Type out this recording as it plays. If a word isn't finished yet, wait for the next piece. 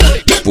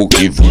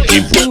Fuki,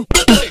 fuki,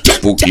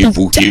 fuki, fuki,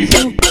 fuki,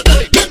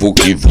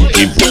 fuki,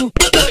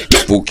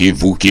 fuki,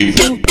 fuki.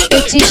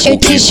 Eu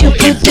te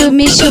chupo, tu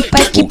me chupa,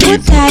 que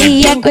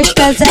putaria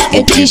gostosa.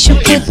 Eu te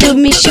chupo, tu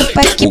me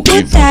chupa, que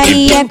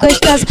putaria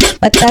gostosa.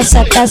 Bota,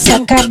 saca,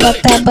 saca,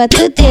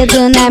 bota o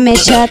dedo na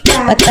mexota.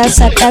 Bota,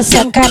 saca,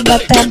 saca,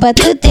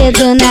 bota o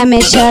dedo na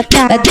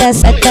mexota. Bota,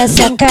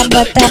 saca,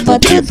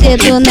 bota o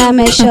dedo na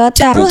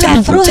mexota.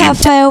 Pro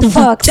Rafael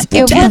Foxx,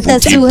 eu vou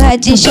dar surra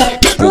de shot.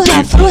 Pro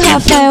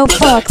Rafael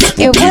Foxx,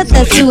 eu vou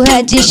dar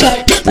surra de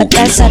shot.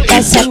 Bota,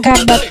 saca, saca,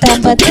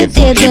 bota o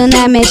dedo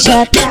na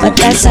mexota.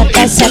 Bota,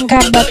 saca, saca,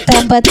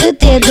 bota o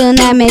dedo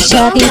na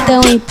mexota.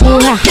 Então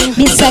empurra,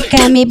 me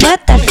saca, me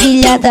bota,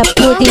 filha da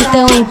puta.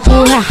 Então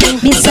empurra,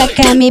 me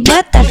saca, me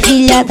bota,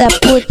 filha da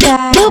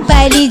puta. No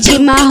baile de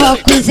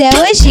Marrocos é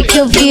hoje que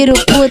eu viro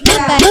puta.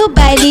 No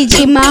baile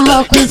de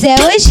Marrocos é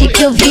hoje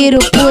que eu viro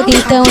puta.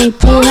 Então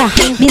empurra,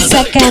 me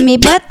saca, me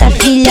bota,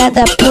 filha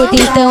da puta.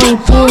 Então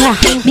empurra,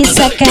 me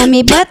saca,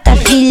 me bota,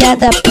 filha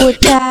da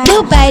puta.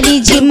 No baile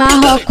de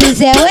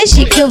Marrocos é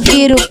hoje que eu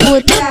viro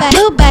puta.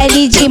 No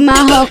baile de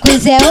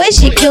Marrocos é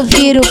hoje que eu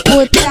viro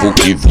puta.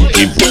 Fuki,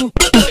 fuki,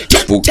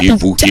 fuki, fuki,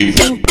 fuki,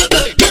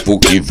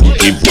 fuki,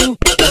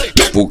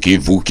 fuki,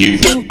 fuki.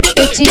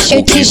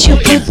 Eu te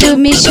chupo, tu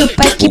me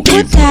chupa, que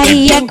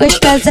putaria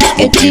gostosa.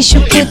 Eu te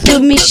chupo, tu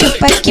me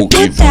chupa, que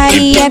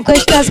putaria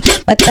gostosa.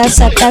 Bota,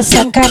 saca,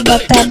 saca,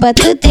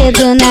 bota o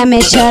dedo na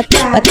mexota.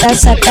 Bota,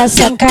 saca,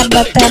 saca,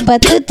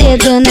 bota o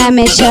dedo na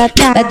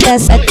mexota. Bota,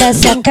 saca,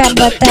 saca,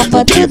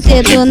 bota o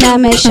dedo na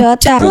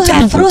mexota.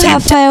 Pro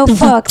Rafael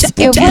Foxx,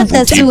 eu vou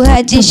dar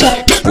surra de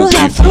shot. Pro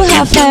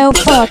Rafael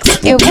Foxx,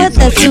 eu vou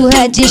dar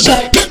surra de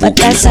shot.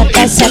 Bota,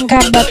 saca, saca,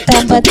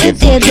 bota o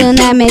dedo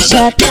na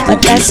mexota.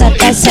 Bota,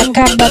 saca,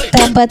 saca,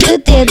 bota o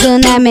dedo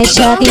na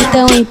mexota.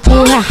 Então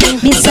empurra,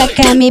 me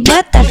saca, me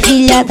bota,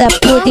 filha da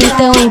puta.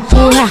 Então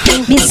empurra,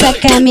 me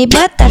saca, me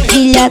bota,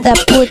 filha da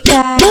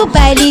puta. No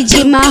baile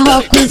de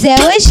Marrocos é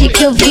hoje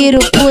que eu viro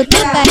puta.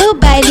 No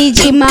baile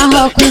de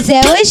Marrocos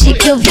é hoje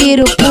que eu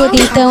viro puta.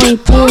 Então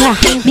empurra,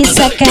 me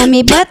saca,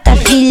 me bota,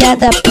 filha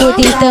da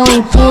puta. Então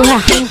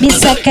empurra, me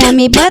saca,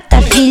 me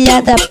bota,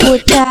 filha da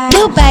puta.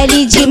 No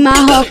baile de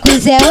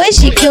Marrocos é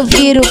hoje que eu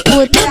viro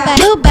puta.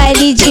 No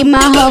baile de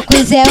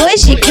Marrocos é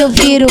hoje que eu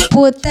viro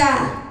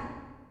puta.